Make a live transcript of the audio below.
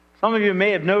Some of you may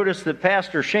have noticed that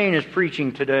Pastor Shane is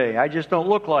preaching today. I just don't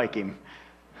look like him.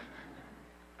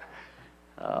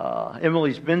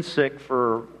 Emily's been sick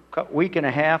for a week and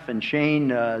a half, and Shane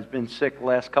has been sick the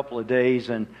last couple of days,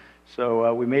 and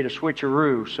so we made a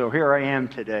switcheroo. So here I am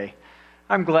today.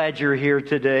 I'm glad you're here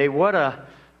today. What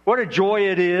a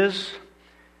joy it is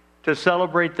to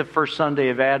celebrate the first Sunday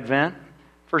of Advent.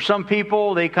 For some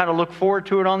people, they kind of look forward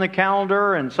to it on the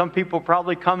calendar, and some people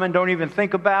probably come and don't even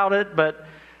think about it, but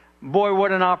boy,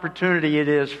 what an opportunity it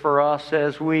is for us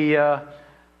as we,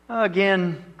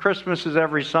 again, Christmas is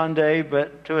every Sunday,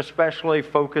 but to especially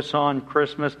focus on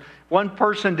Christmas. One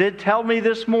person did tell me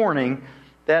this morning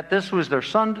that this was their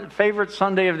favorite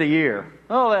Sunday of the year.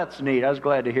 Oh, that's neat. I was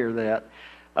glad to hear that.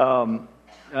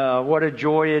 What a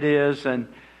joy it is,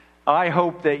 and I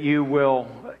hope that you will,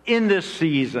 in this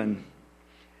season,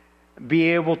 be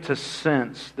able to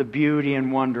sense the beauty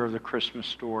and wonder of the Christmas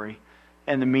story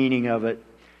and the meaning of it.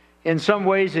 In some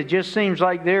ways, it just seems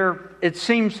like it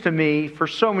seems to me, for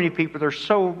so many people, there's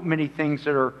so many things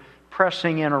that are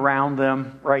pressing in around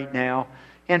them right now.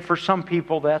 And for some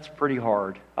people, that's pretty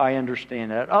hard. I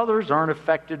understand that. Others aren't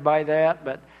affected by that,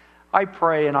 but I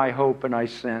pray and I hope and I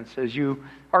sense as you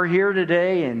are here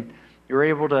today and you're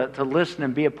able to listen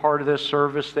and be a part of this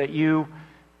service that you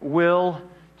will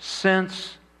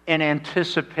sense and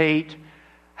anticipate,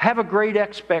 have a great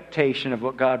expectation of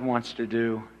what God wants to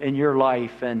do in your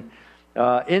life and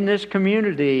in this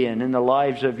community and in the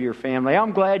lives of your family.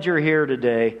 I'm glad you're here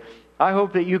today. I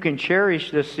hope that you can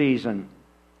cherish this season,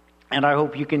 and I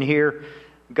hope you can hear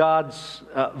God's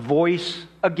voice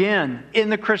again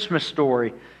in the Christmas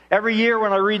story. Every year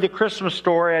when I read the Christmas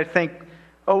story, I think,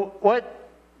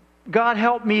 God,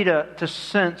 help me to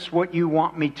sense what you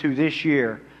want me to this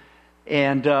year.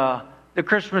 And the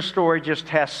Christmas story just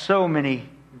has so many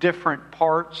different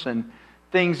parts and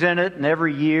things in it, and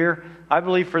every year, I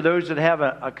believe for those that have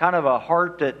a kind of a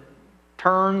heart that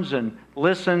turns and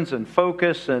listens and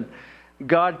focus, and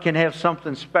God can have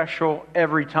something special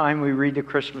every time we read the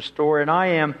Christmas story, and I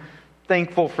am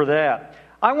thankful for that.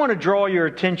 I want to draw your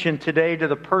attention today to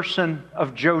the person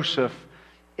of Joseph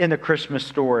in the Christmas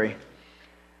story.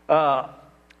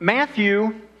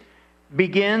 Matthew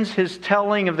begins his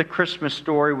telling of the Christmas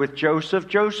story with Joseph.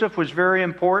 Joseph was very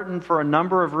important for a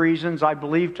number of reasons, I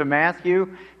believe, to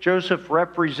Matthew. Joseph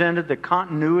represented the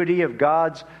continuity of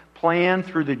God's plan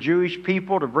through the Jewish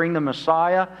people to bring the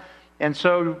Messiah. And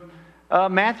so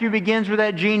Matthew begins with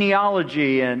that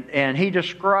genealogy, and he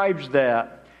describes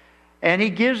that. And he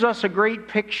gives us a great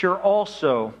picture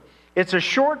also. It's a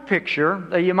short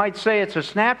picture. You might say it's a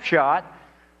snapshot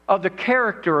of the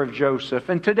character of Joseph.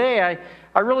 And today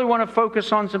I really want to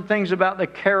focus on some things about the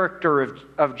character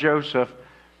of Joseph.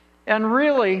 And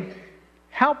really,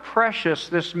 how precious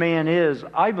this man is,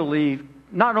 I believe,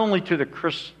 not only to the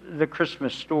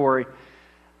Christmas story,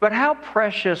 but how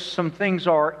precious some things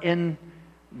are in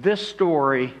this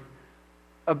story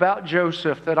about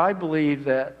Joseph that I believe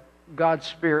that God's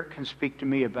Spirit can speak to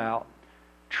me about.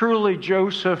 Truly,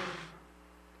 Joseph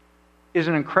is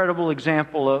an incredible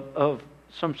example of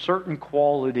some certain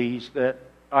qualities that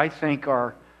I think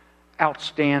are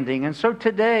outstanding. And so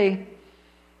today,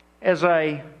 as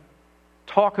I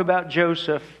talk about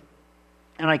Joseph,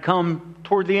 and I come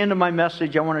toward the end of my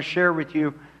message, I want to share with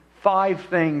you 5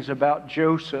 things about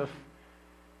Joseph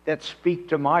that speak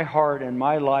to my heart and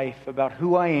my life about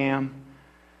who I am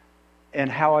and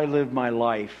how I live my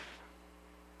life.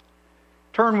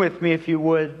 Turn with me, if you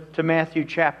would, to Matthew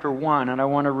chapter 1, and I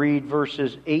want to read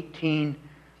verses 18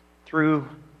 through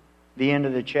the end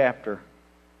of the chapter.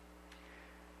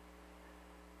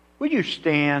 Would you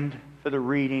stand for the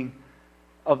reading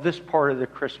of this part of the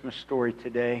Christmas story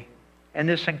today? And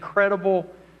this incredible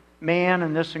man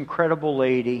and this incredible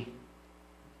lady.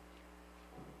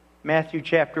 Matthew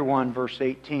chapter 1, verse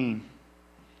 18.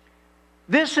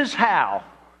 This is how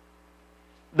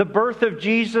the birth of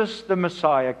Jesus the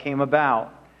Messiah came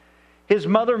about. His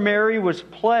mother Mary was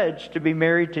pledged to be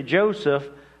married to Joseph,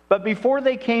 but before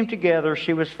they came together,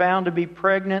 she was found to be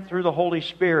pregnant through the Holy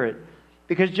Spirit.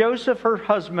 Because Joseph, her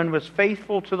husband, was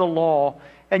faithful to the law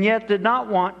and yet did not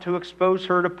want to expose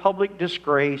her to public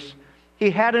disgrace,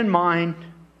 he had in mind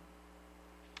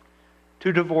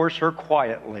to divorce her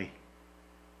quietly.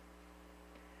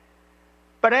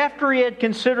 But after he had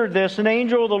considered this, an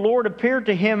angel of the Lord appeared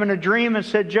to him in a dream and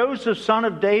said, Joseph, son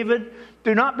of David,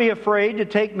 do not be afraid to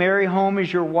take Mary home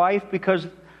as your wife, because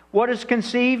what is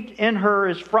conceived in her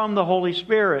is from the Holy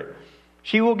Spirit.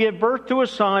 She will give birth to a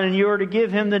son, and you are to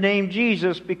give him the name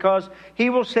Jesus, because he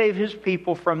will save his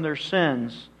people from their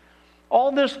sins.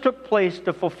 All this took place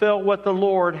to fulfill what the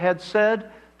Lord had said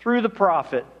through the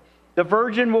prophet. The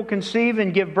virgin will conceive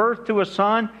and give birth to a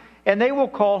son, and they will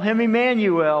call him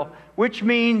Emmanuel, which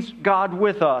means God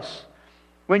with us.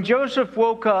 When Joseph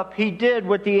woke up, he did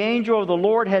what the angel of the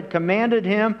Lord had commanded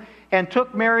him and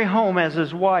took Mary home as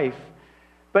his wife.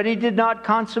 But he did not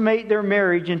consummate their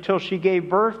marriage until she gave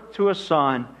birth to a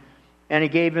son, and he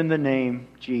gave him the name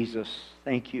Jesus.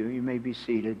 Thank you. You may be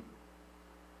seated.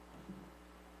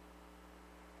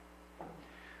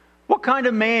 What kind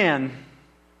of man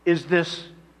is this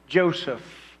Joseph?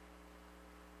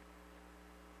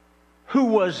 Who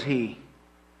was he?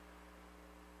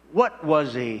 What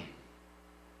was he?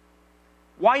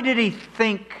 Why did he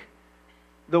think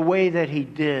the way that he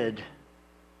did?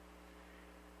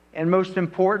 And most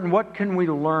important, what can we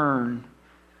learn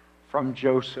from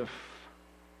Joseph?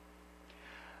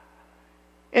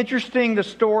 Interesting, the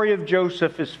story of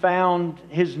Joseph is found,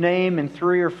 his name, in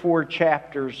 3 or 4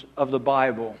 chapters of the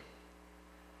Bible.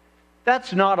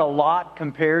 That's not a lot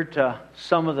compared to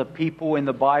some of the people in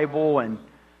the Bible and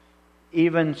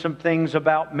even some things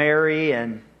about Mary.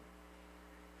 And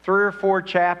 3 or 4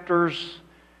 chapters,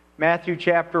 Matthew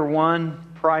chapter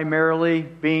 1 primarily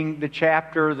being the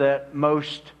chapter that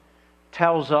most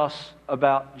tells us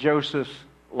about Joseph's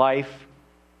life.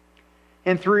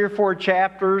 In 3 or 4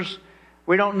 chapters,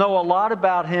 we don't know a lot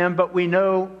about him, but we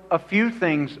know a few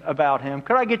things about him.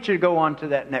 Could I get you to go on to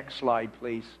that next slide,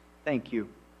 please? Thank you.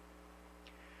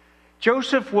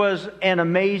 Joseph was an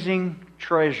amazing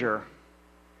treasure.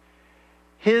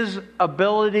 His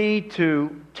ability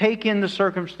to take in the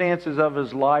circumstances of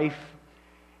his life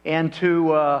and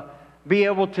to be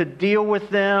able to deal with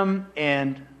them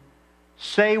and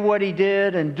say what he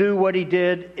did and do what he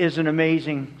did is an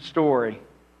amazing story.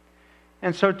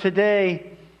 And so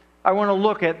today, I want to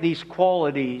look at these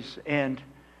qualities and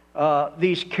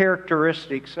these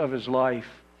characteristics of his life.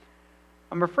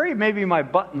 I'm afraid maybe my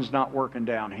button's not working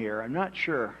down here. I'm not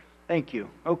sure. Thank you.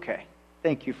 Okay.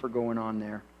 Thank you for going on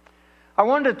there. I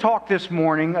wanted to talk this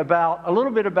morning about a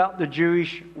little bit about the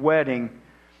Jewish wedding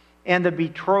and the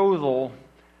betrothal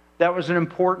that was an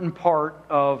important part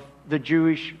of the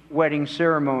Jewish wedding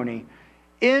ceremony.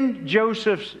 In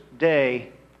Joseph's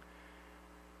day,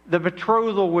 the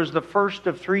betrothal was the first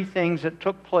of 3 things that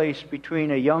took place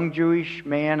between a young Jewish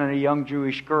man and a young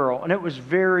Jewish girl, and it was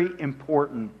very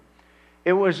important.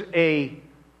 It was a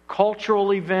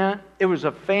cultural event, it was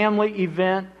a family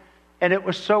event, and it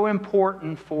was so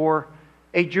important for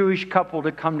a Jewish couple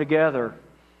to come together.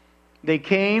 They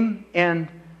came, and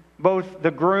both the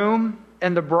groom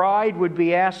and the bride would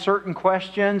be asked certain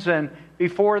questions, and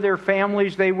before their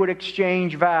families they would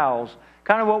exchange vows.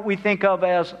 Kind of what we think of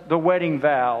as the wedding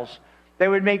vows. They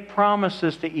would make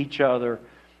promises to each other,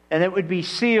 and it would be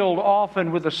sealed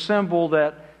often with a symbol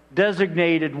that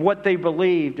designated what they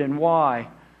believed and why.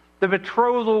 The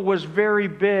betrothal was very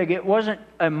big. It wasn't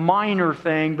a minor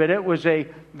thing, but it was a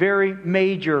very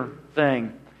major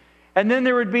thing. And then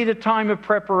there would be the time of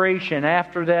preparation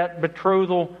after that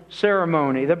betrothal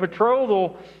ceremony. The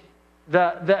betrothal,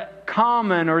 the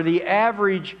common or the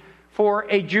average for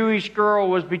a Jewish girl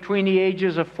was between the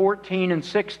ages of 14 and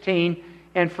 16,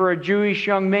 and for a Jewish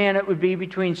young man it would be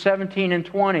between 17 and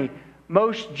 20.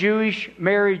 Most Jewish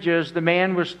marriages, the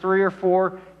man was 3 or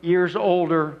 4 years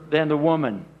older than the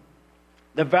woman.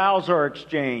 The vows are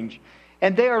exchanged,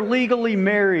 and they are legally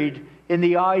married in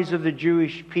the eyes of the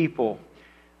Jewish people.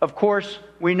 Of course,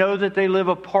 we know that they live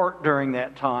apart during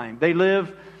that time. They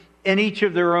live in each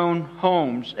of their own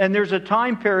homes, and there's a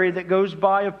time period that goes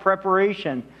by of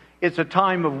preparation. It's a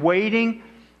time of waiting.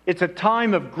 It's a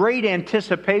time of great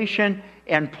anticipation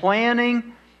and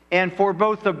planning, and for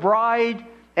both the bride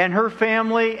and her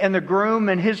family and the groom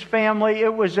and his family,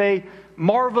 it was a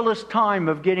marvelous time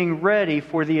of getting ready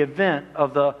for the event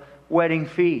of the wedding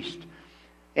feast.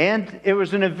 And it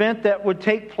was an event that would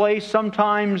take place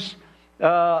sometimes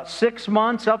 6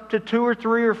 months up to 2 or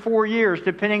 3 or 4 years,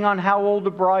 depending on how old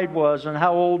the bride was and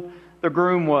how old the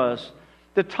groom was.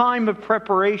 The time of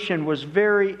preparation was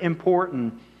very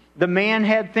important. The man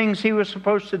had things he was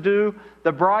supposed to do.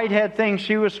 The bride had things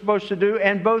she was supposed to do.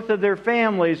 And both of their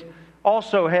families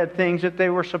also had things that they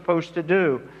were supposed to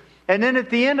do. And then at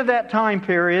the end of that time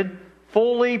period,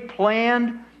 fully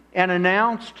planned and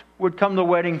announced, would come the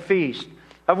wedding feast,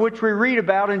 of which we read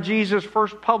about in Jesus'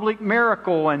 first public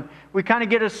miracle. And we kind of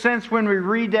get a sense when we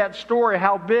read that story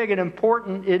how big and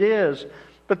important it is.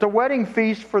 But the wedding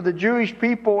feast for the Jewish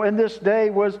people in this day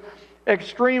was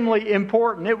extremely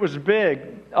important. It was big.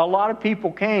 A lot of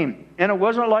people came. And it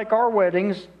wasn't like our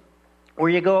weddings where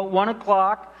you go at 1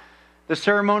 o'clock. The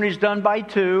ceremony's done by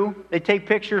 2. They take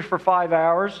pictures for 5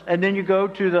 hours, and then you go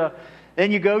to the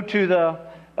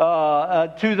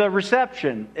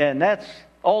reception, and that's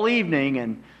all evening.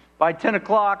 And By 10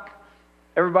 o'clock,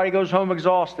 everybody goes home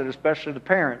exhausted, especially the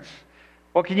parents.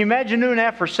 Well, can you imagine doing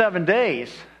that for 7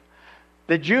 days?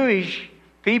 The Jewish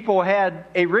people had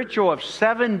a ritual of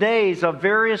 7 days of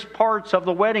various parts of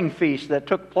the wedding feast that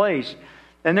took place.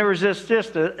 And there was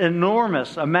just an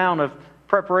enormous amount of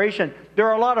preparation. There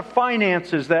are a lot of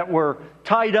finances that were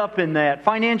tied up in that,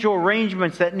 financial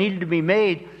arrangements that needed to be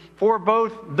made for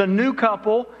both the new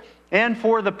couple and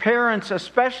for the parents,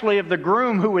 especially of the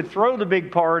groom who would throw the big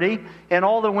party and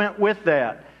all that went with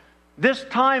that. This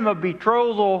time of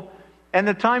betrothal and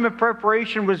the time of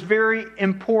preparation was very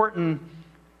important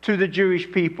to the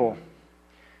Jewish people.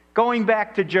 Going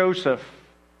back to Joseph,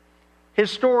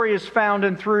 his story is found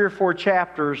in 3 or 4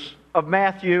 chapters of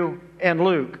Matthew and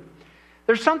Luke.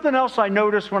 There's something else I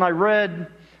noticed when I read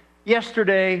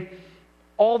yesterday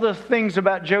all the things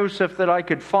about Joseph that I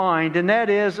could find, and that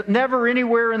is, never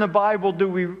anywhere in the Bible do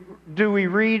we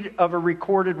read of a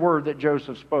recorded word that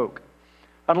Joseph spoke.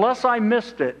 Unless I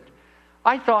missed it,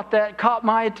 I thought that caught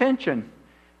my attention.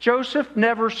 Joseph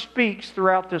never speaks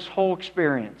throughout this whole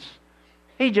experience.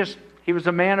 He was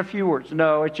a man of few words.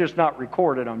 No, it's just not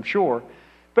recorded, I'm sure.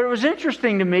 But it was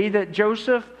interesting to me that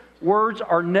Joseph's words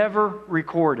are never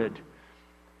recorded.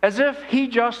 As if he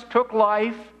just took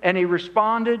life and he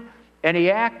responded and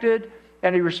he acted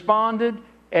and he responded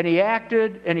and he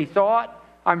acted and he thought.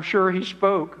 I'm sure he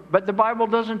spoke. But the Bible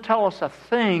doesn't tell us a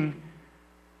thing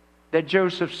that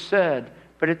Joseph said,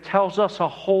 but it tells us a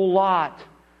whole lot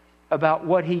about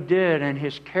what he did and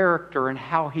his character and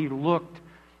how he looked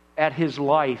at his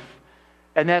life.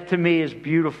 And that to me is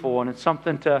beautiful, and it's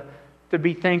something to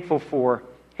be thankful for.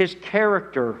 His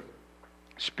character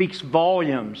speaks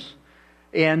volumes.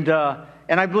 And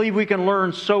I believe we can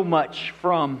learn so much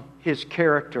from his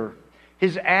character.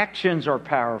 His actions are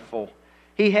powerful.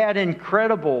 He had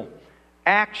incredible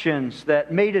actions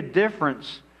that made a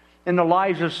difference in the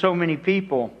lives of so many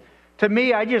people. To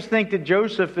me, I just think that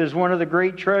Joseph is one of the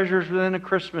great treasures within a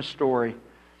Christmas story.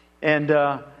 And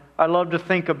I love to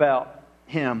think about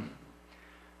him.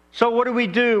 So what do we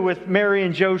do with Mary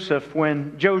and Joseph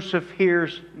when Joseph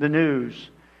hears the news?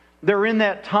 They're in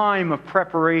that time of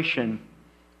preparation.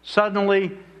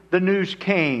 Suddenly, the news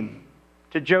came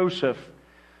to Joseph.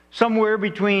 Somewhere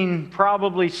between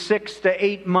probably 6 to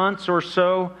 8 months or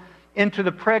so into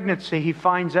the pregnancy, he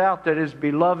finds out that his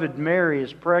beloved Mary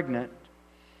is pregnant.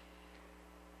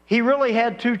 He really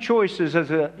had 2 choices as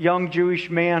a young Jewish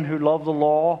man who loved the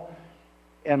law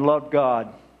and loved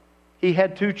God. He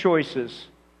had 2 choices.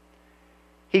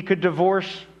 He could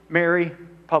divorce Mary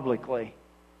publicly.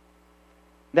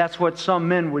 That's what some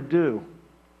men would do.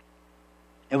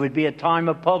 It would be a time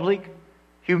of public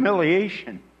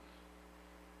humiliation.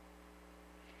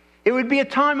 It would be a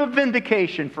time of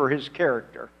vindication for his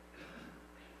character.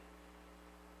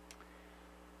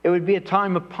 It would be a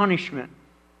time of punishment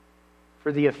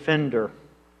for the offender.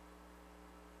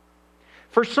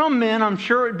 For some men, I'm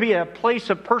sure it would be a place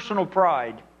of personal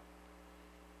pride.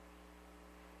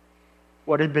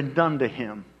 What had been done to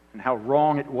him and how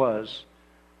wrong it was.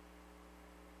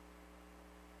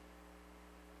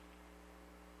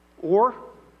 Or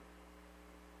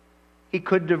he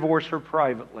could divorce her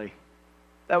privately.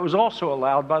 That was also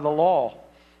allowed by the law.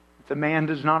 If the man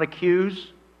does not accuse,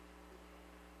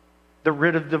 the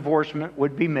writ of divorcement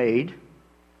would be made.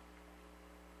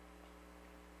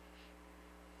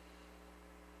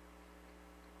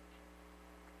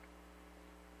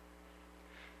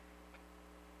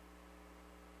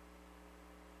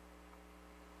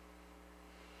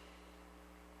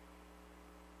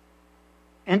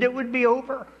 And it would be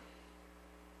over.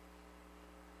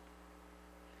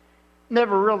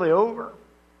 Never really over,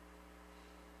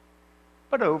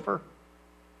 but over.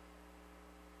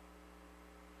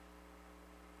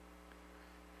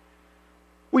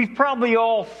 We've probably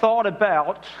all thought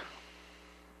about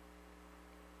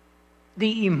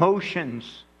the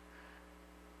emotions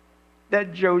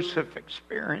that Joseph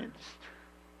experienced.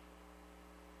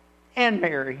 And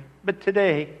Mary, but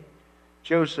today,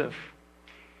 Joseph.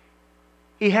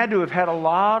 He had to have had a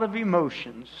lot of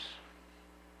emotions.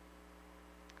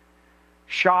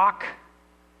 Shock,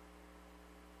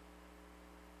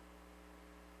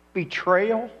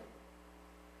 betrayal,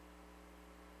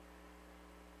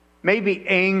 maybe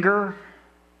anger,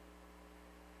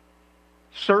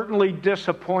 certainly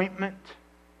disappointment,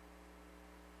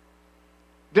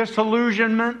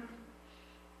 disillusionment,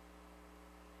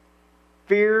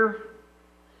 fear,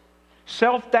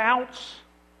 self-doubts.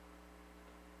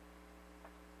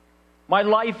 My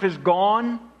life is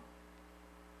gone.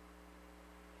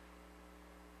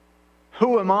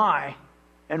 Who am I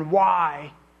and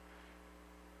why?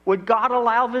 Would God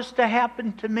allow this to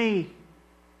happen to me?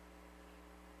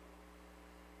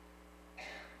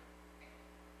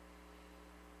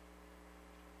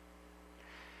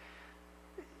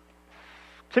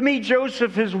 To me,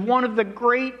 Joseph is one of the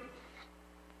great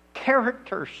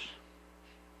characters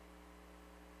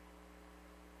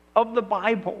of the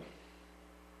Bible,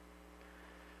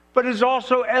 but is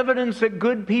also evidence that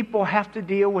good people have to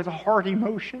deal with hard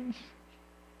emotions.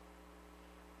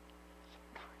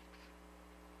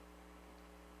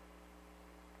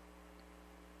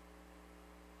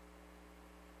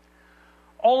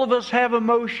 All of us have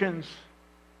emotions.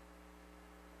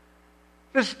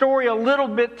 This story, a little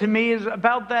bit to me, is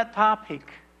about that topic.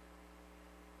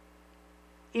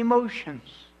 Emotions.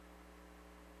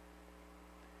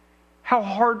 How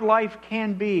hard life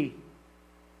can be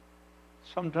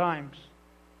sometimes.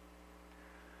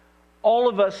 All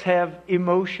of us have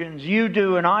emotions. You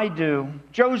do and I do.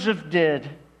 Joseph did.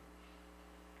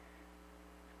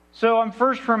 So I'm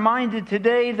first reminded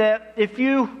today that if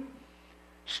you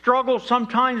struggle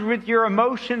sometimes with your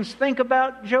emotions, think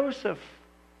about Joseph.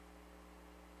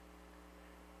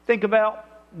 Think about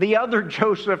the other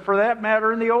Joseph, for that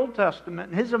matter, in the Old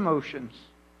Testament, and his emotions.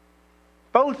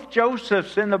 Both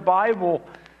Josephs in the Bible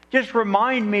just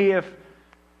remind me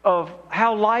of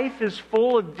how life is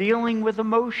full of dealing with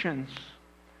emotions.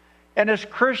 And as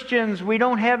Christians, we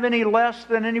don't have any less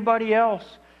than anybody else.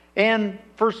 And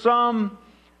for some,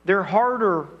 they're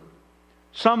harder.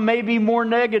 Some may be more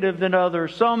negative than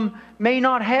others. Some may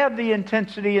not have the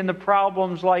intensity and the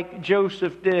problems like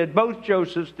Joseph did. Both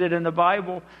Josephs did in the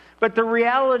Bible. But the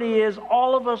reality is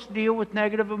all of us deal with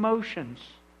negative emotions.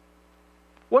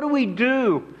 What do we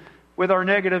do with our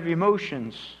negative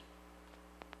emotions?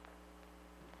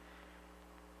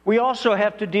 We also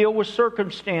have to deal with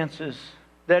circumstances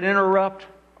that interrupt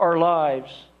our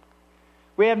lives.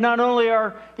 We have not only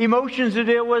our emotions to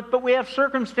deal with, but we have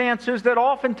circumstances that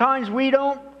oftentimes we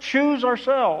don't choose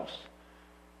ourselves,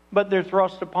 but they're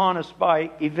thrust upon us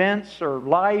by events or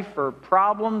life or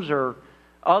problems or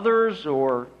others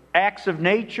or acts of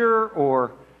nature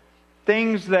or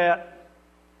things that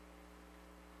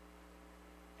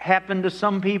happen to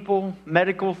some people,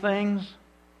 medical things.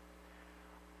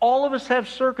 All of us have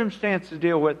circumstances to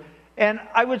deal with. And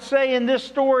I would say in this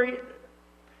story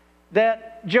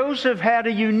that Joseph had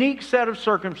a unique set of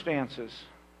circumstances.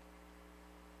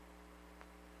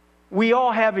 We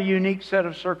all have a unique set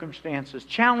of circumstances,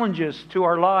 challenges to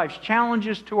our lives,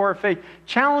 challenges to our faith,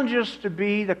 challenges to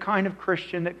be the kind of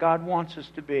Christian that God wants us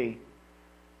to be.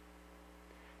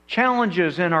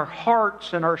 Challenges in our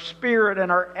hearts and our spirit and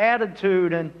our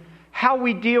attitude and how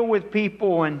we deal with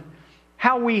people and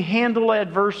how we handle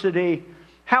adversity,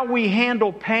 how we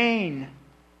handle pain.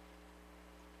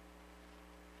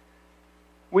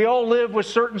 We all live with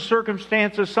certain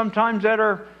circumstances, sometimes that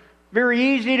are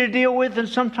very easy to deal with and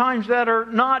sometimes that are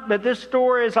not. But this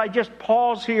story, as I just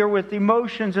pause here with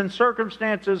emotions and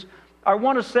circumstances, I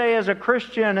want to say as a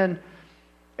Christian and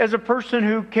as a person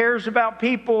who cares about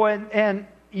people and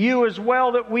you as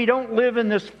well, that we don't live in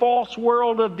this false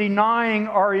world of denying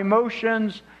our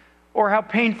emotions or how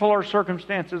painful our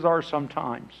circumstances are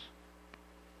sometimes.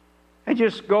 And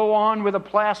just go on with a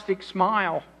plastic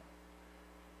smile.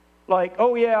 Like,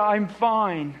 oh yeah, I'm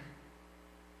fine.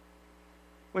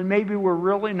 When maybe we're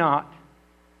really not.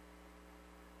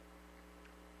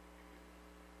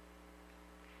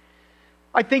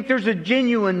 I think there's a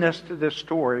genuineness to this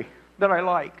story that I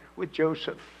like with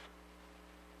Joseph.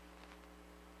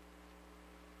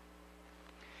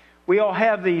 We all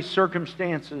have these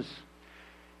circumstances.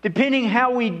 Depending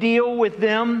how we deal with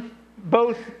them,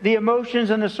 both the emotions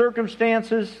and the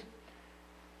circumstances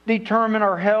determine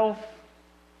our health,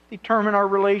 determine our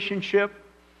relationships,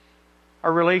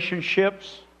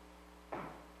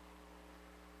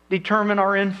 determine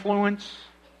our influence,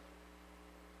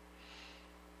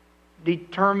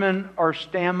 determine our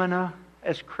stamina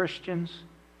as Christians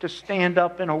to stand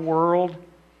up in a world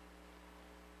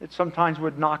that sometimes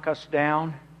would knock us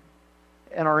down,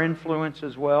 and our influence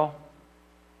as well.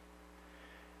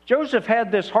 Joseph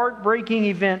had this heartbreaking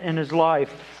event in his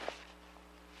life.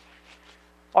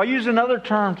 I'll use another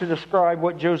term to describe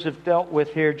what Joseph dealt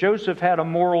with here. Joseph had a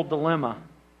moral dilemma.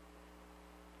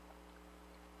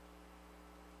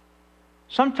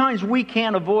 Sometimes we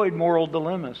can't avoid moral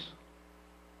dilemmas.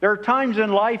 There are times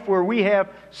in life where we have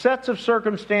sets of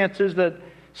circumstances that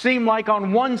seem like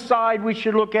on one side we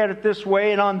should look at it this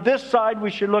way, and on this side we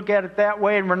should look at it that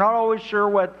way, and we're not always sure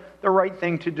what the right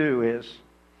thing to do is.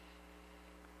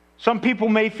 Some people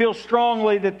may feel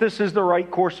strongly that this is the right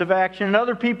course of action, and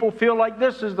other people feel like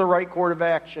this is the right course of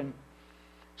action.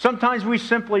 Sometimes we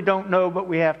simply don't know, but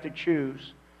we have to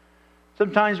choose.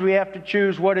 Sometimes we have to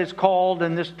choose what is called,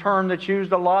 in this term that's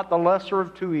used a lot, the lesser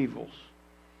of two evils.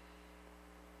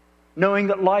 Knowing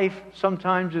that life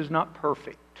sometimes is not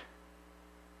perfect.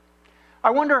 I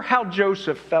wonder how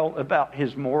Joseph felt about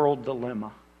his moral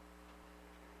dilemma.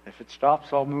 If it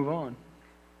stops, I'll move on.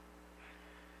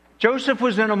 Joseph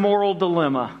was in a moral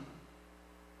dilemma.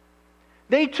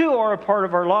 They too are a part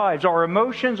of our lives, our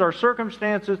emotions, our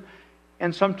circumstances,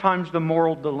 and sometimes the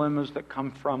moral dilemmas that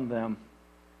come from them.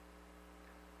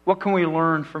 What can we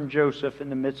learn from Joseph in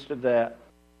the midst of that?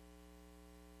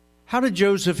 How did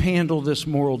Joseph handle this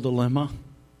moral dilemma?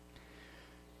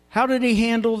 How did he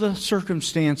handle the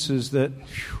circumstances that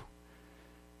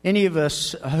any of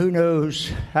us, who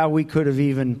knows how we could have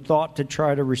even thought to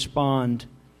try to respond?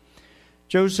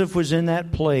 Joseph was in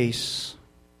that place,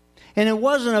 and it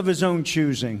wasn't of his own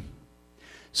choosing.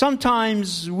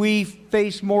 Sometimes we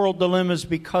face moral dilemmas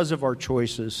because of our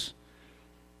choices.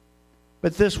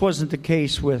 But this wasn't the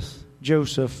case with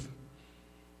Joseph.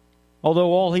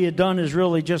 Although all he had done is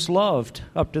really just loved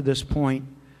up to this point.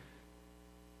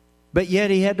 But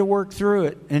yet he had to work through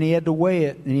it, and he had to weigh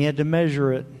it, and he had to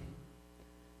measure it.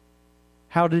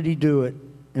 How did he do it?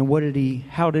 And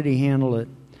how did he handle it?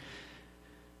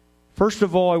 First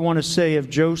of all, I want to say of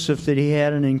Joseph that he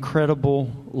had an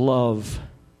incredible love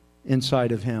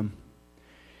inside of him.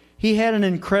 He had an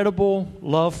incredible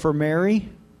love for Mary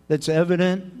that's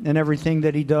evident in everything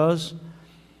that he does.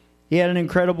 He had an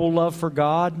incredible love for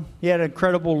God. He had an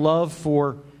incredible love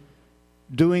for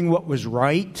doing what was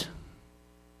right.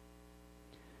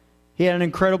 He had an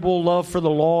incredible love for the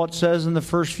law. It says in the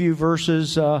first few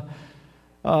verses, there's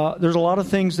a lot of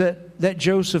things that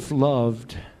Joseph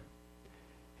loved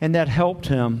and that helped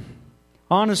him.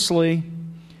 Honestly,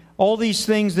 all these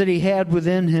things that he had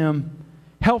within him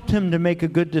helped him to make a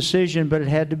good decision, but it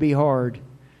had to be hard.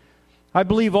 I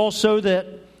believe also that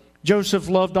Joseph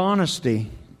loved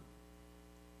honesty.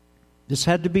 This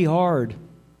had to be hard.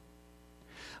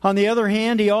 On the other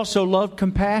hand, he also loved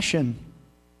compassion.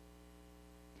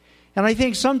 And I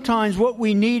think sometimes what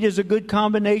we need is a good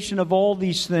combination of all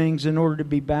these things in order to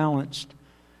be balanced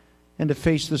and to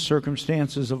face the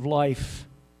circumstances of life.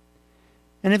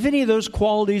 And if any of those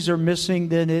qualities are missing,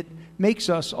 then it makes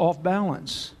us off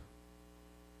balance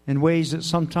in ways that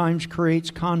sometimes creates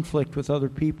conflict with other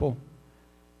people.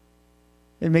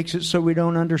 It makes it so we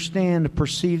don't understand or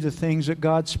perceive the things that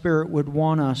God's Spirit would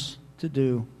want us to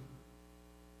do.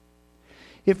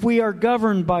 If we are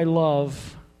governed by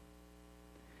love,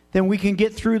 then we can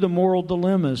get through the moral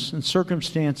dilemmas and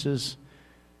circumstances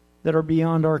that are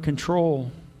beyond our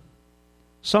control.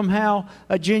 Somehow,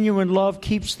 a genuine love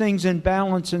keeps things in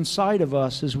balance inside of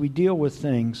us as we deal with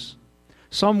things.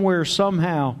 Somewhere,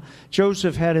 somehow,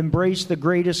 Joseph had embraced the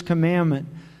greatest commandment,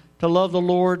 to love the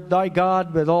Lord thy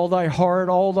God with all thy heart,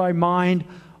 all thy mind,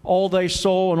 all thy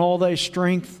soul, and all thy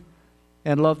strength,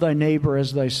 and love thy neighbor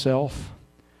as thyself.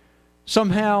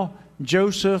 Somehow,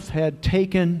 Joseph had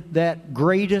taken that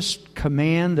greatest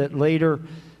command that later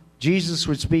Jesus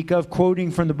would speak of, quoting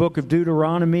from the book of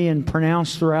Deuteronomy and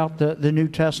pronounced throughout the New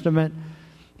Testament.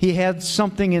 He had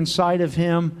something inside of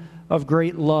him of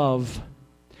great love.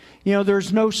 You know,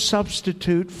 there's no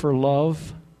substitute for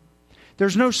love.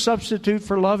 There's no substitute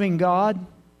for loving God.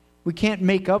 We can't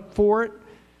make up for it.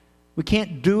 We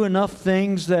can't do enough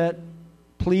things that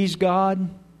please God.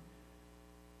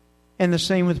 And the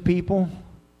same with people.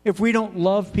 If we don't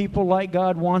love people like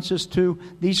God wants us to,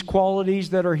 these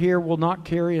qualities that are here will not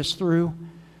carry us through.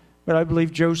 But I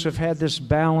believe Joseph had this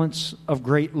balance of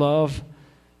great love,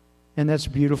 and that's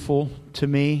beautiful to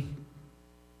me.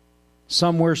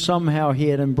 Somewhere, somehow, he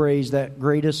had embraced that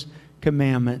greatest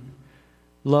commandment.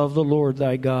 Love the Lord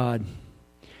thy God.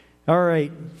 All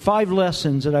right, 5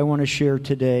 lessons that I want to share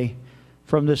today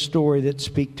from this story that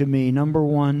speak to me. Number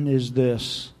 1 is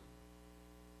this.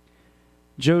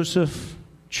 Joseph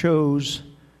chose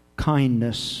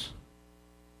kindness.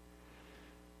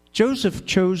 Joseph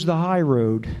chose the high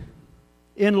road.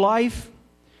 In life,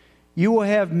 you will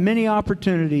have many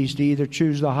opportunities to either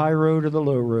choose the high road or the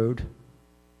low road.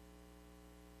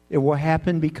 It will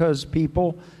happen because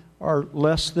people are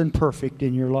less than perfect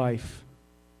in your life.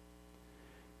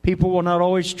 People will not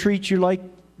always treat you like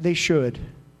they should.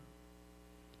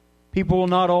 People will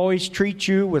not always treat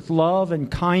you with love and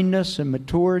kindness and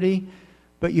maturity,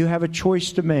 but you have a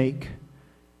choice to make.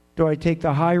 Do I take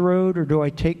the high road or do I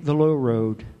take the low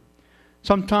road?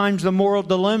 Sometimes the moral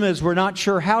dilemma is we're not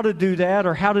sure how to do that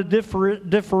or how to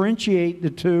differentiate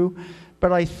the two.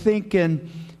 But I think in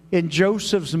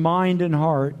Joseph's mind and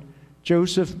heart,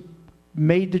 Joseph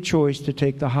made the choice to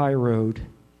take the high road.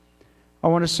 I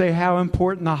want to say how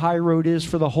important the high road is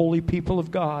for the holy people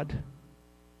of God.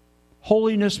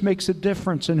 Holiness makes a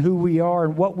difference in who we are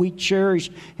and what we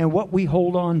cherish and what we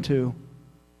hold on to.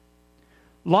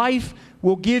 Life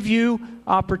will give you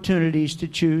opportunities to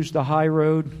choose the high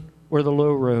road or the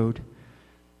low road.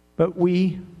 But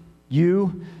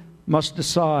you must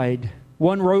decide.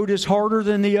 One road is harder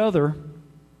than the other,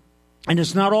 and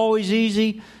it's not always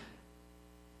easy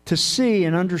to see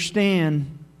and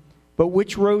understand, but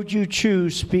which road you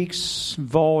choose speaks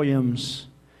volumes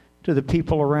to the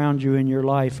people around you in your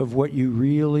life of what you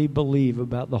really believe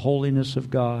about the holiness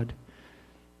of God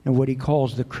and what He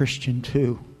calls the Christian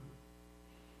too.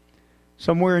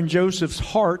 Somewhere in Joseph's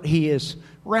heart, he is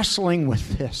wrestling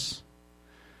with this.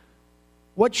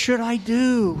 What should I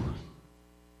do?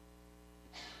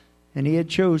 And he had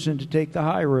chosen to take the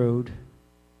high road.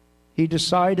 He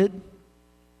decided,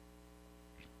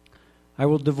 I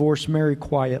will divorce Mary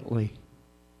quietly,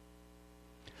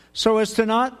 so as to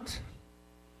not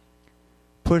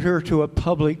put her to a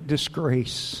public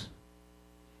disgrace.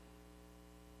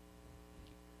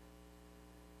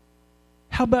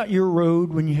 How about your road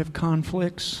when you have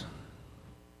conflicts?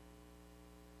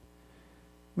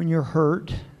 When you're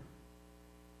hurt?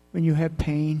 When you have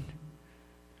pain?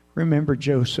 Remember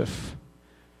Joseph.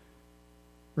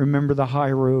 Remember the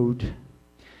high road.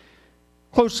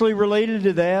 Closely related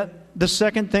to that, the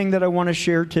second thing that I want to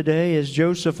share today is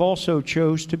Joseph also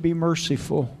chose to be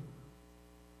merciful.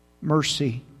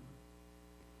 Mercy.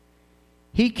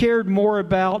 He cared more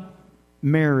about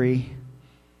Mary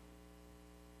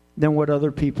than what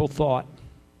other people thought.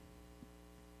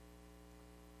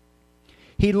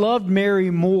 He loved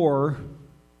Mary more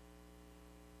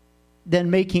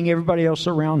than making everybody else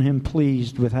around him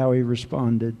pleased with how he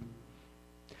responded.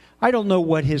 I don't know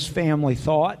what his family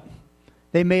thought.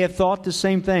 They may have thought the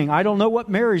same thing. I don't know what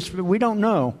Mary's, we don't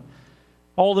know.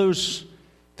 All those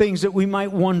things that we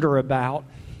might wonder about.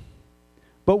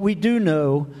 But we do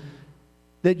know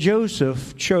that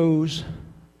Joseph chose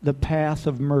the path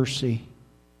of mercy.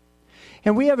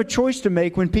 And we have a choice to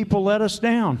make when people let us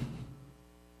down.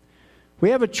 We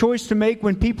have a choice to make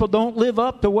when people don't live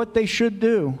up to what they should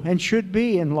do and should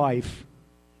be in life.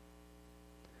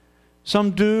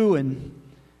 Some do and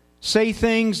say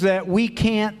things that we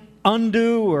can't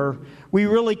undo or we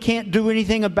really can't do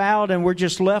anything about, and we're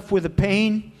just left with the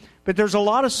pain. But there's a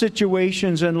lot of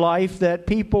situations in life that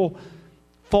people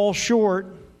fall short,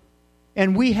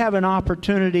 and we have an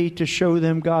opportunity to show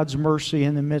them God's mercy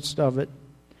in the midst of it.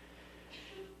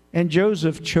 And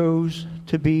Joseph chose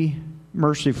to be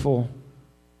merciful.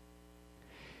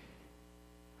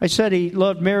 I said he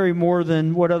loved Mary more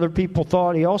than what other people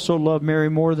thought. He also loved Mary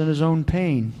more than his own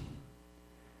pain.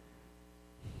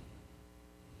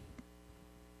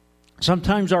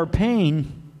 Sometimes our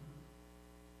pain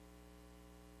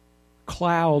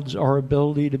clouds our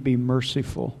ability to be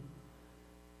merciful.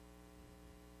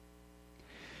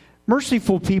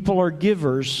 Merciful people are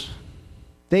givers.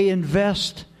 They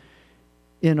invest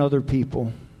in other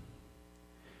people.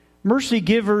 Mercy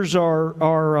givers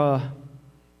are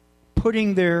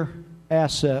putting their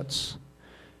assets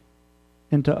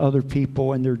into other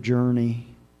people and their journey.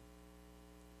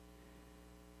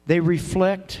 They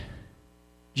reflect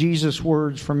Jesus'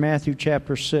 words from Matthew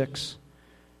chapter 6,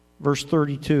 verse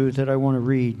 32 that I want to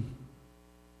read.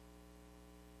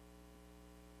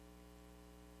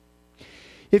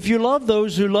 If you love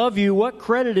those who love you, what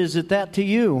credit is it that to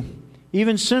you?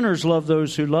 Even sinners love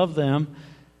those who love them.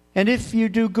 And if you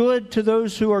do good to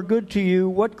those who are good to you,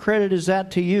 what credit is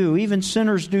that to you? Even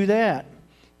sinners do that.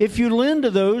 If you lend to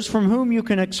those from whom you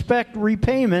can expect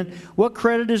repayment, what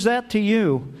credit is that to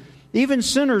you? Even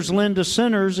sinners lend to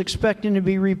sinners, expecting to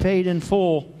be repaid in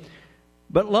full.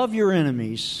 But love your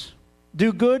enemies.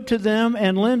 Do good to them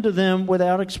and lend to them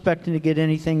without expecting to get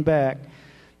anything back.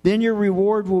 Then your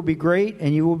reward will be great,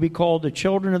 and you will be called the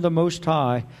children of the Most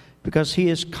High, because He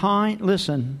is kind.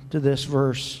 Listen to this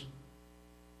verse.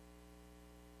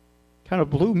 Kind of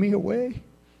blew me away.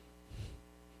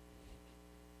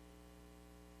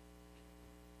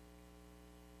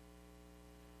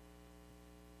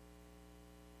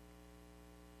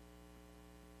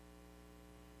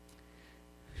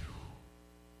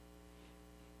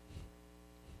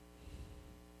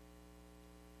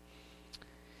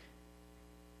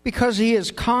 Because He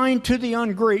is kind to the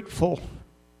ungrateful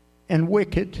and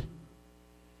wicked.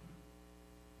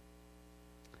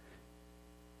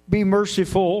 Be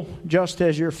merciful just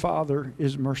as your Father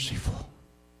is merciful.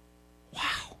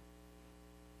 Wow.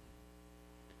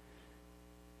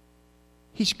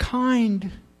 He's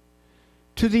kind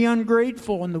to the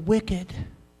ungrateful and the wicked.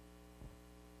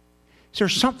 Is there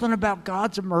something about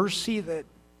God's mercy that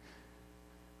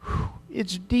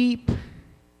it's deep?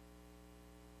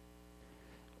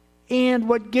 And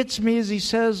what gets me is He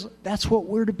says that's what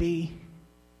we're to be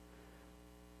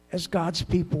as God's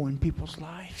people in people's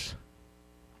lives.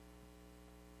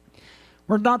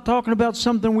 We're not talking about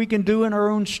something we can do in our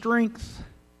own strength.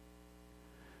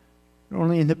 but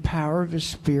only in the power of His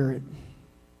Spirit.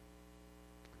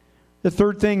 The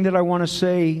third thing that I want to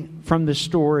say from this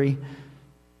story,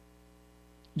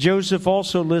 Joseph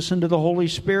also listened to the Holy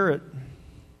Spirit.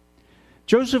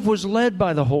 Joseph was led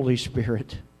by the Holy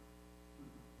Spirit.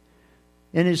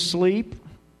 In his sleep,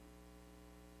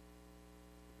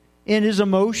 in his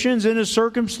emotions, in his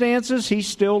circumstances, he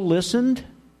still listened.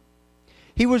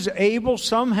 He was able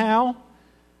somehow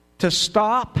to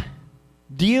stop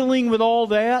dealing with all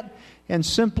that and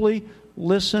simply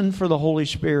listen for the Holy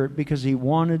Spirit because he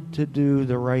wanted to do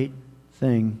the right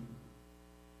thing.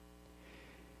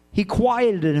 He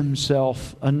quieted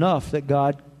himself enough that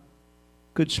God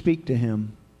could speak to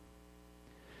him.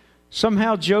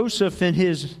 Somehow Joseph, in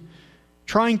his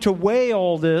trying to weigh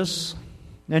all this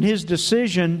and his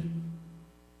decision,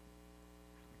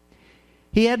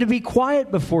 he had to be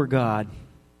quiet before God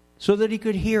so that he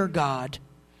could hear God.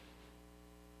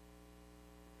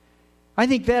 I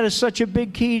think that is such a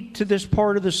big key to this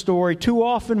part of the story. Too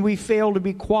often we fail to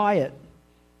be quiet.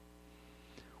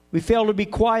 We fail to be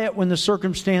quiet when the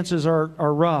circumstances are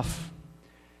rough.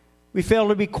 We fail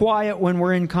to be quiet when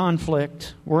we're in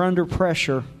conflict. We're under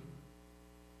pressure.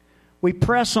 We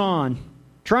press on,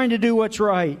 trying to do what's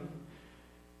right.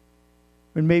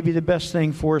 When maybe the best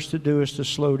thing for us to do is to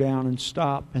slow down and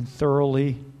stop and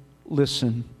thoroughly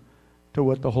listen to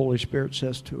what the Holy Spirit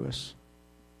says to us.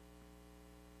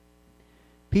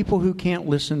 People who can't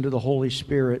listen to the Holy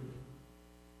Spirit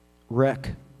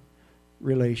wreck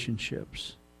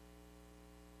relationships.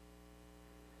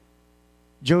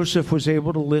 Joseph was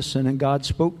able to listen and God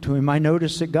spoke to him. I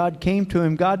noticed that God came to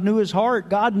him. God knew his heart.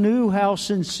 God knew how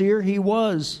sincere he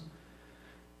was.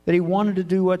 That he wanted to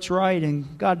do what's right,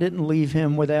 and God didn't leave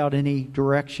him without any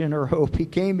direction or hope. He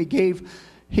gave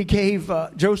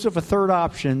Joseph a third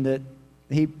option that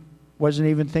he wasn't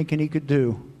even thinking he could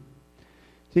do.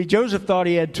 See, Joseph thought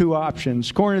he had two options.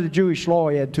 According to the Jewish law,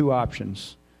 he had two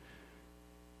options.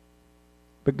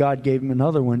 But God gave him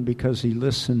another one because he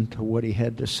listened to what he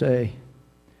had to say.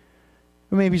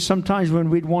 Maybe sometimes when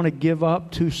we'd want to give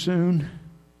up too soon,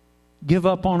 give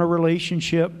up on a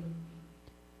relationship,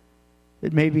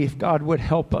 that maybe if God would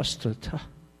help us to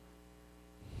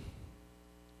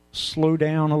slow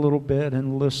down a little bit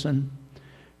and listen,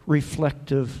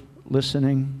 reflective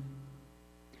listening.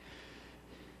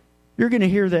 You're going to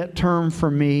hear that term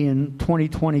from me in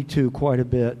 2022 quite a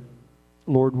bit,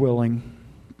 Lord willing.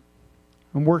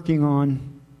 I'm working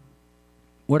on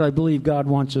what I believe God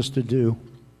wants us to do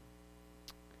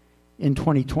in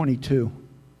 2022.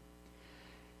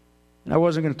 And I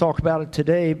wasn't going to talk about it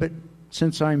today, but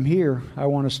since I'm here, I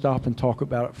want to stop and talk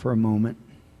about it for a moment.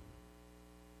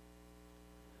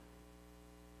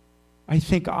 I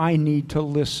think I need to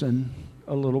listen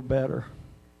a little better.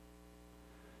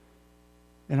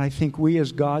 And I think we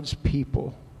as God's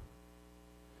people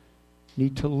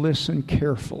need to listen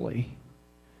carefully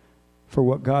for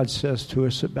what God says to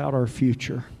us about our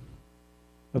future,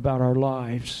 about our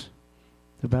lives,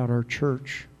 about our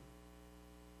church.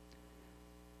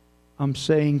 I'm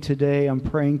saying today, I'm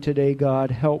praying today,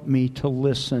 God, help me to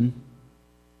listen.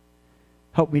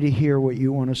 Help me to hear what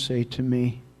you want to say to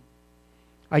me.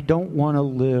 I don't want to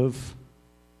live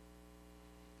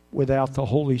without the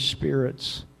Holy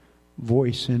Spirit's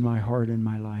voice in my heart and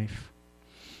my life.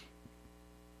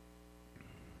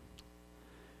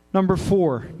 Number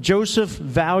 4, Joseph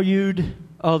valued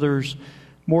others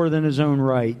more than his own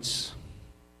rights.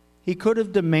 He could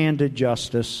have demanded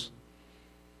justice.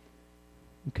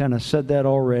 I kind of said that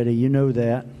already. You know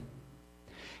that.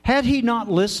 Had he not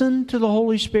listened to the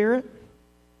Holy Spirit,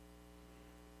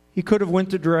 he could have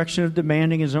went the direction of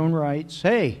demanding his own rights.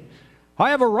 Hey, I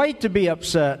have a right to be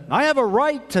upset. I have a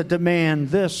right to demand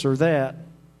this or that.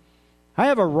 I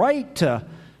have a right to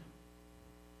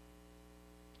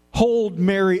hold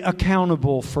Mary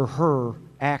accountable for her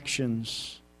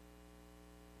actions.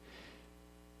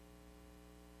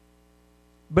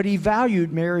 But he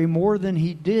valued Mary more than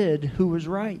he did who was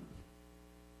right.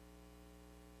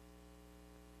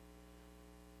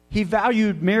 He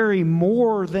valued Mary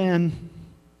more than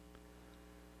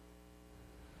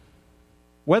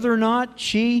whether or not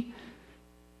she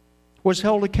was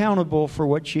held accountable for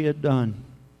what she had done.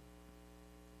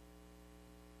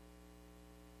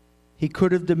 He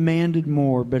could have demanded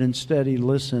more, but instead he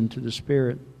listened to the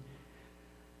Spirit.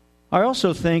 I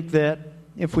also think that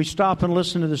if we stop and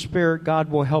listen to the Spirit,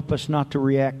 God will help us not to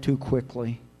react too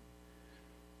quickly.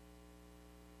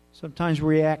 Sometimes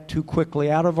we react too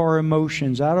quickly out of our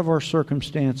emotions, out of our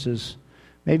circumstances,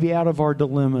 maybe out of our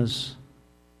dilemmas.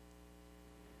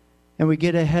 And we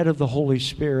get ahead of the Holy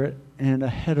Spirit and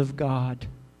ahead of God.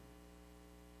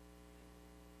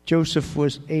 Joseph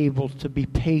was able to be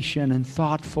patient and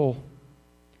thoughtful,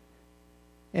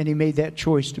 and he made that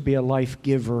choice to be a life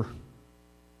giver.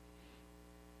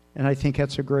 And I think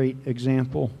that's a great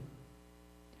example.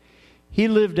 He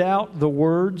lived out the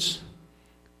words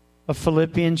of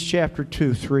Philippians chapter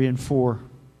 2, 3, and 4.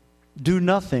 Do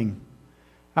nothing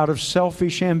out of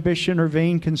selfish ambition or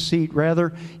vain conceit.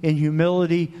 Rather, in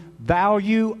humility,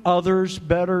 value others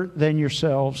better than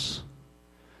yourselves.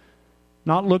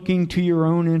 Not looking to your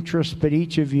own interests, but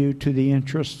each of you to the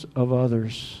interests of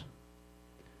others.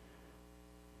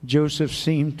 Joseph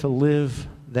seemed to live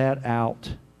that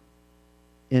out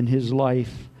in his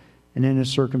life and in his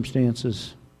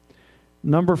circumstances.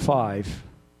 Number 5.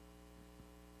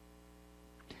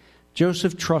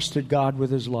 Joseph trusted God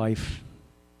with his life.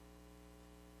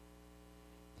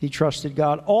 He trusted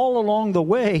God all along the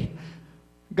way.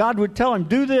 God would tell him,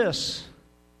 do this.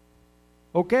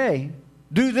 Okay.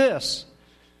 Do this.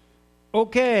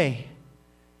 Okay.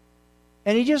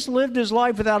 And he just lived his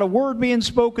life without a word being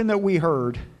spoken that we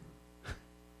heard.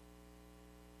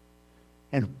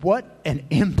 And what an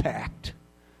impact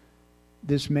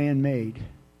this man made.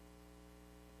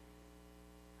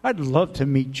 I'd love to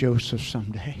meet Joseph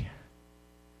someday.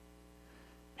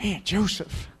 Man,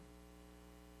 Joseph,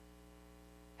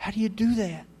 how do you do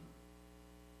that?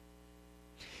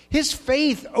 His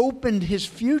faith opened his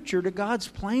future to God's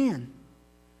plan.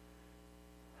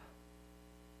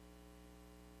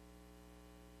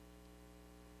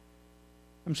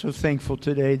 I'm so thankful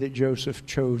today that Joseph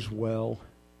chose well.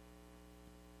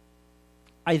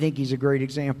 I think he's a great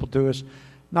example to us.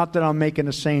 Not that I'm making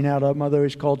a saint out of him, although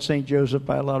he's called St. Joseph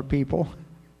by a lot of people.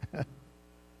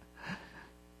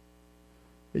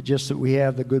 It's just that we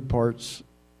have the good parts,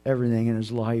 everything in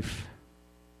his life.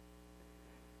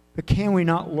 But can we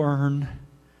not learn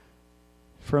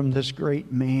from this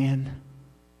great man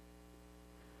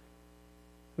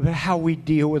about how we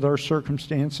deal with our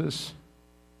circumstances,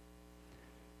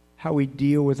 how we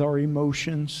deal with our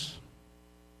emotions,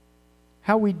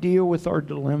 how we deal with our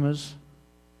dilemmas,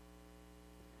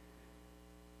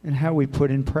 and how we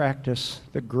put in practice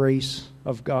the grace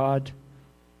of God?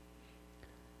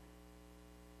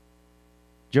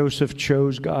 Joseph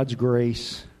chose God's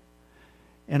grace,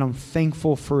 and I'm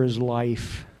thankful for his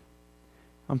life.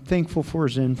 I'm thankful for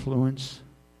his influence.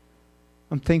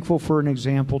 I'm thankful for an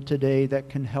example today that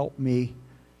can help me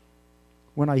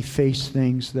when I face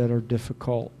things that are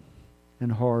difficult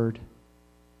and hard.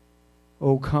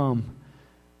 Oh, come,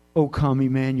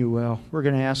 Emmanuel. We're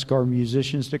going to ask our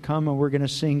musicians to come, and we're going to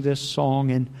sing this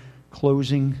song in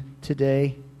closing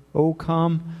today. Oh,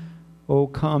 come,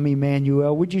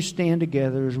 Emmanuel. Would you stand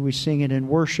together as we sing it in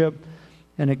worship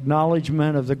and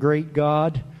acknowledgement of the great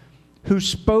God who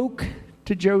spoke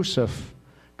to Joseph.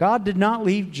 God did not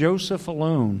leave Joseph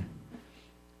alone,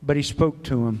 but he spoke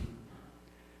to him.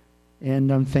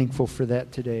 And I'm thankful for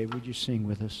that today. Would you sing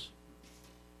with us?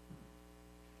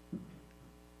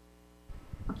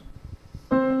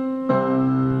 And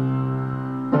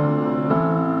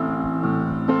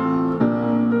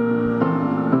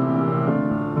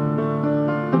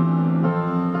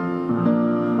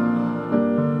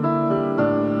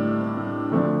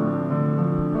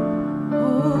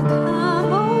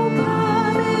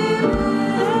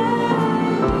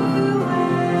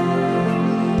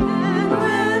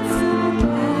ransom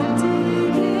captive.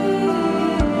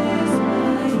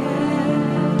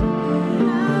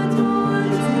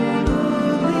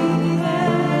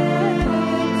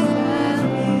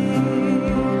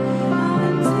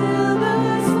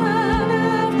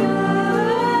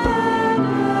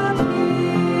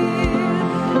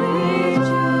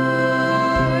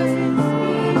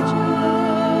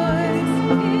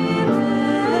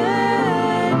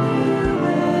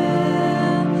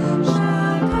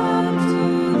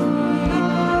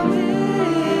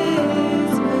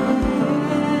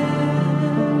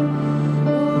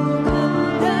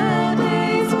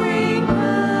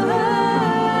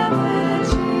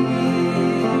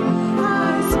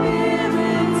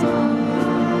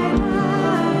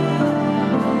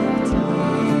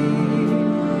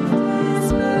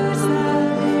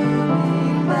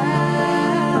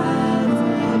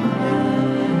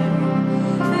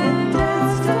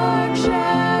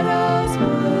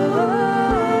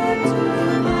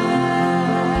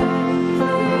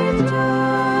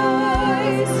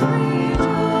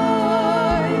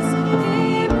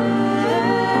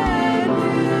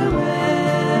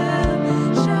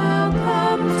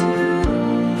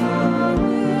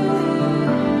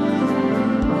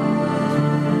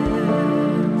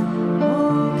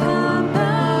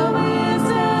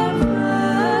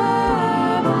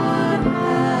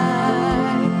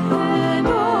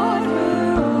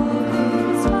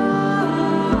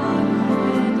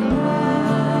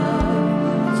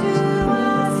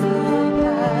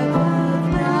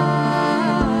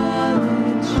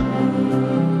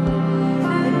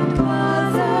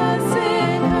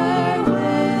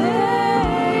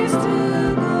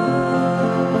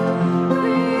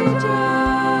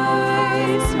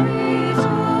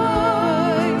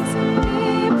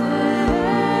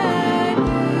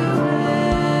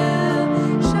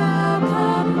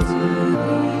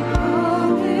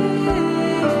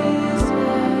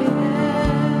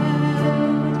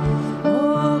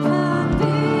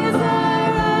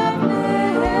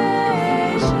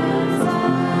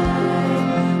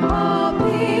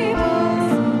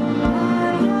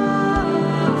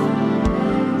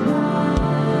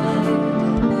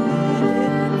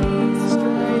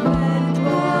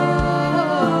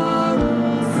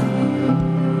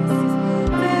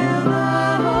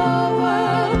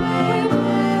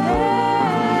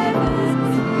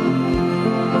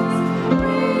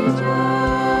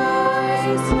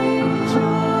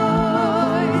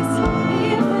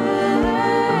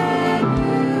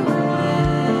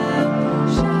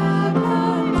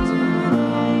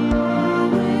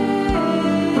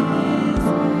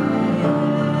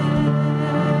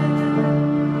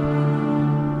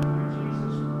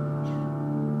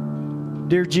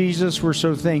 Dear Jesus, we're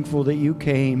so thankful that you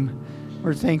came.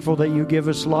 We're thankful that you give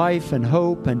us life and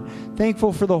hope, and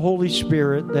thankful for the Holy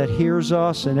Spirit that hears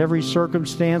us in every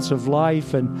circumstance of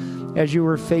life. And as you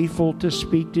were faithful to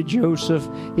speak to Joseph,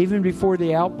 even before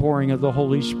the outpouring of the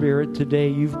Holy Spirit, today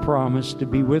you've promised to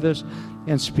be with us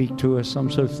and speak to us. I'm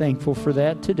so thankful for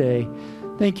that today.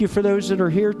 Thank you for those that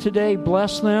are here today.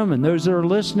 Bless them, and those that are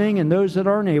listening, and those that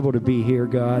aren't able to be here,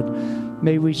 God.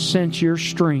 May we sense your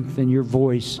strength and your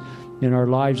voice in our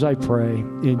lives, I pray.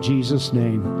 In Jesus'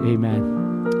 name,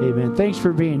 amen. Amen. Thanks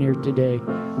for being here today.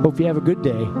 Hope you have a good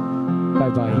day.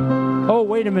 Bye-bye. Oh,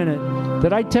 wait a minute.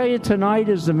 Did I tell you tonight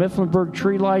is the Mifflinburg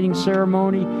tree lighting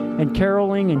ceremony and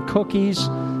caroling and cookies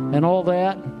and all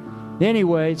that?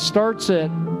 Anyway, it starts at,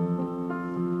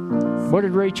 what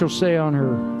did Rachel say on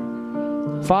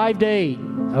her? 5 to 8.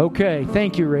 Okay.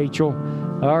 Thank you, Rachel.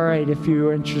 All right, if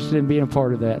you're interested in being a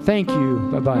part of that. Thank you.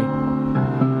 Bye-bye.